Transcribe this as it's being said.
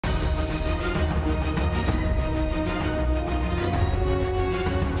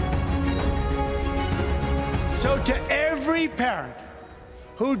So to every parent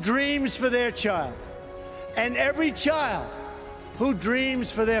who dreams for their child, and every child who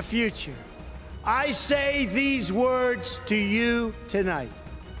dreams for their future, I say these words to you tonight.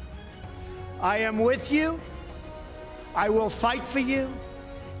 I am with you, I will fight for you,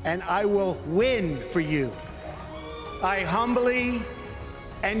 and I will win for you. I humbly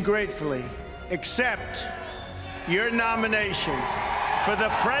and gratefully accept your nomination for the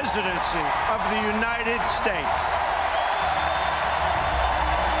presidency of the United States.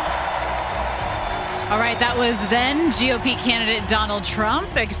 All right, that was then GOP candidate Donald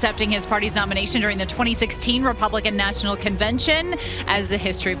Trump accepting his party's nomination during the 2016 Republican National Convention. As the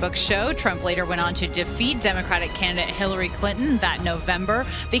history books show, Trump later went on to defeat Democratic candidate Hillary Clinton that November,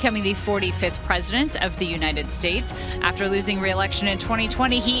 becoming the 45th president of the United States. After losing re-election in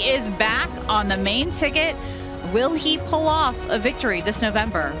 2020, he is back on the main ticket. Will he pull off a victory this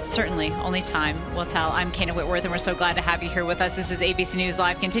November? Certainly, only time will tell. I'm Kana Whitworth, and we're so glad to have you here with us. This is ABC News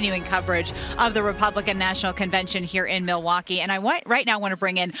Live, continuing coverage of the Republican National Convention here in Milwaukee. And I right now want to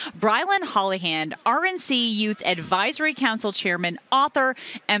bring in Brilyn Hollyhand, RNC Youth Advisory Council Chairman, author,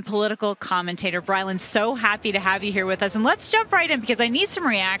 and political commentator. Brilyn, so happy to have you here with us. And let's jump right in because I need some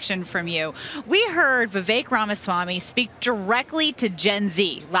reaction from you. We heard Vivek Ramaswamy speak directly to Gen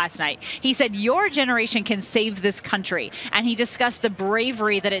Z last night. He said, your generation can save this country, and he discussed the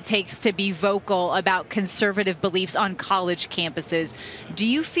bravery that it takes to be vocal about conservative beliefs on college campuses. Do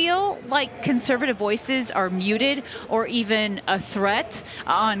you feel like conservative voices are muted or even a threat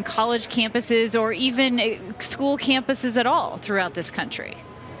on college campuses or even school campuses at all throughout this country?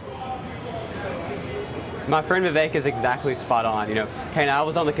 My friend Vivek is exactly spot on. You know, Kana, I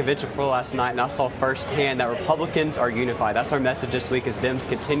was on the convention floor last night and I saw firsthand that Republicans are unified. That's our message this week as Dems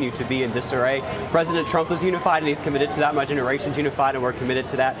continue to be in disarray. President Trump is unified and he's committed to that. My generation's unified and we're committed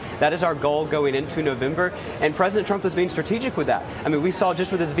to that. That is our goal going into November. And President Trump is being strategic with that. I mean, we saw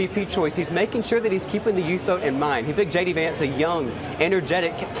just with his VP choice, he's making sure that he's keeping the youth vote in mind. He picked J.D. Vance, a young,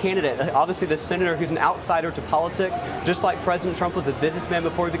 energetic candidate, obviously the senator who's an outsider to politics, just like President Trump was a businessman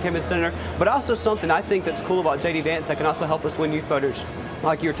before he became a senator, but also something I think that's cool about J.D. Vance that can also help us win youth voters,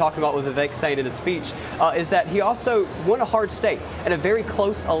 like you were talking about with Vivek saying in his speech, is that he also won a hard state in a very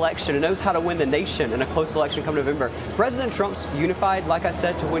close election and knows how to win the nation in a close election come November. President Trump's unified, like I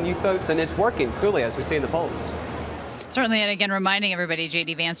said, to win youth votes, and it's working clearly as we see in the polls. Certainly, and again, reminding everybody,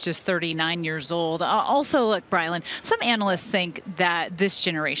 J.D. Vance, just 39 years old. Also, look, Brilyn, some analysts think that this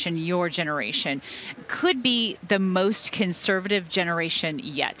generation, your generation, could be the most conservative generation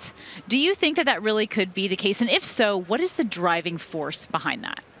yet. Do you think that that really could be the case? And if so, what is the driving force behind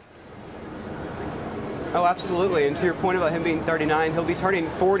that? Oh, absolutely. And to your point about him being 39, he'll be turning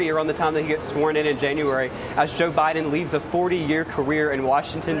 40 around the time that he gets sworn in January as Joe Biden leaves a 40-year career in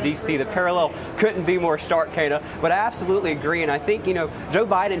Washington, D.C. The parallel couldn't be more stark, Kana. But I absolutely agree. And I think, you know, Joe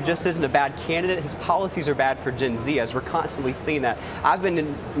Biden just isn't a bad candidate. His policies are bad for Gen Z, as we're constantly seeing that. I've been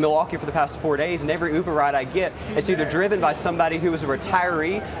in Milwaukee for the past 4 days, and every Uber ride I get, it's either driven by somebody who is a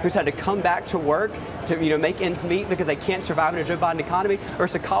retiree who's had to come back to work to, you know, make ends meet because they can't survive in a Joe Biden economy, or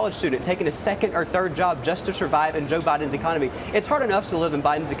it's a college student taking a second or third job just to survive in Joe Biden's economy. It's hard enough to live in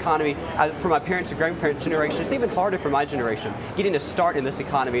Biden's economy for my parents and grandparents' generation. It's even harder for my generation getting a start in this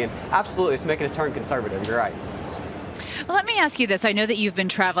economy, and absolutely it's making a turn conservative. You're right. Well, let me ask you this. I know that you've been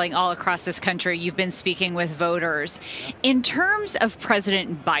traveling all across this country. You've been speaking with voters. In terms of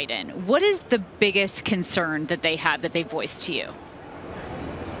President Biden, what is the biggest concern that they have that they voiced to you?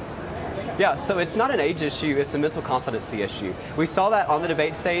 Yeah, so it's not an age issue, it's a mental competency issue. We saw that on the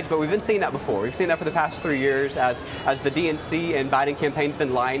debate stage, but we've been seeing that before. We've seen that for the past 3 years as the DNC and Biden campaign's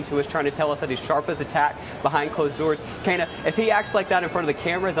been lying to us, trying to tell us that he's sharp as a tack behind closed doors. Kana, if he acts like that in front of the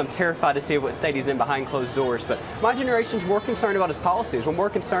cameras, I'm terrified to see what state he's in behind closed doors. But my generation's more concerned about his policies. We're more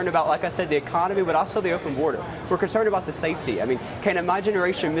concerned about, like I said, the economy, but also the open border. We're concerned about the safety. I mean, Kana, my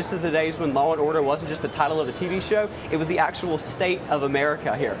generation misses the days when Law and Order wasn't just the title of a TV show, it was the actual state of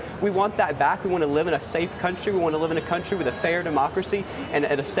America here. We want that back. We want to live in a safe country. We want to live in a country with a fair democracy and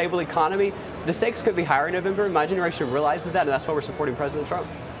a stable economy. The stakes could be higher in November. My generation realizes that, and that's why we're supporting President Trump.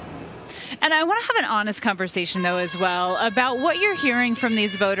 And I want to have an honest conversation, though, as well, about what you're hearing from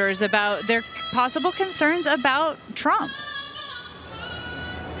these voters about their possible concerns about Trump.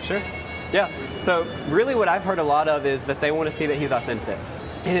 Sure. Yeah. So really what I've heard a lot of is that they want to see that he's authentic.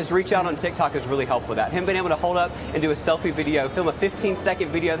 And his reach out on TikTok has really helped with that. Him being able to hold up and do a selfie video, film a 15-second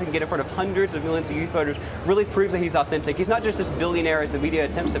video that can get in front of hundreds of millions of youth voters really proves that he's authentic. He's not just this billionaire as the media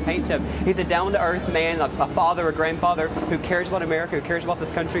attempts to paint him. He's a down-to-earth man, a father, a grandfather who cares about America, who cares about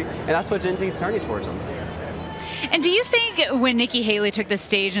this country, and that's what Gen Z is turning towards him. And do you think when Nikki Haley took the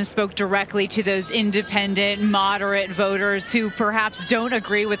stage and spoke directly to those independent, moderate voters who perhaps don't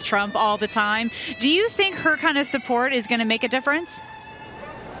agree with Trump all the time, do you think her kind of support is going to make a difference?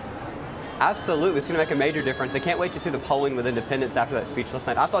 Absolutely. It's going to make a major difference. I can't wait to see the polling with independents after that speech last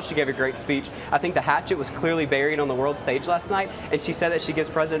night. I thought she gave a great speech. I think the hatchet was clearly buried on the world stage last night, and she said that she gives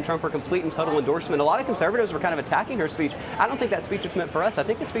President Trump her complete and total endorsement. A lot of conservatives were kind of attacking her speech. I don't think that speech was meant for us. I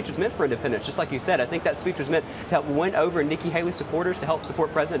think the speech was meant for independents, just like you said. I think that speech was meant to help win over Nikki Haley supporters, to help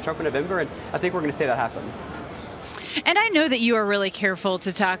support President Trump in November, and I think we're going to see that happen. And I know that you are really careful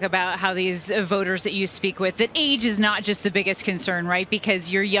to talk about how these voters that you speak with, that age is not just the biggest concern, right?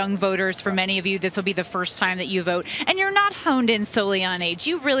 Because you're young voters. For many of you, this will be the first time that you vote. And you're not honed in solely on age.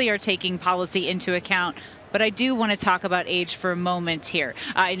 You really are taking policy into account. But I do want to talk about age for a moment here.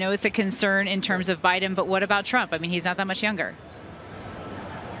 I know it's a concern in terms of Biden, but what about Trump? I mean, he's not that much younger.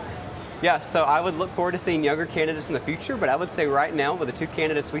 Yeah, so I would look forward to seeing younger candidates in the future, but I would say right now, with the two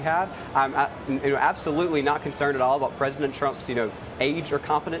candidates we have, I'm absolutely not concerned at all about President Trump's age or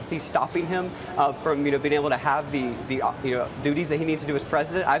competency stopping him from being able to have the duties that he needs to do as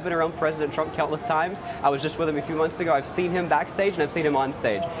president. I've been around President Trump countless times. I was just with him a few months ago. I've seen him backstage and I've seen him on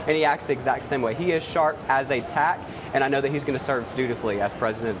stage, and he acts the exact same way. He is sharp as a tack, and I know that he's going to serve dutifully as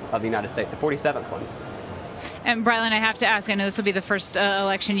president of the United States, the 47th one. And Brilyn, I have to ask, I know this will be the first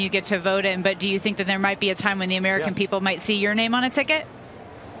election you get to vote in, but do you think that there might be a time when the American people might see your name on a ticket?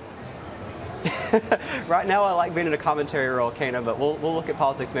 Right now, I like being in a commentary role, Kana, but we'll look at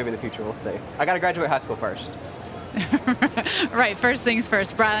politics maybe in the future. We'll see. I got to graduate high school first. Right, first things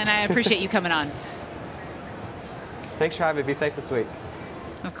first. Brilyn, I appreciate you coming on. Thanks for having me. Be safe this week.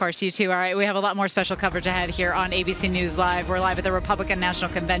 Of course, you too. All right, we have a lot more special coverage ahead here on ABC News Live. We're live at the Republican National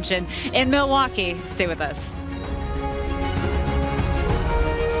Convention in Milwaukee. Stay with us.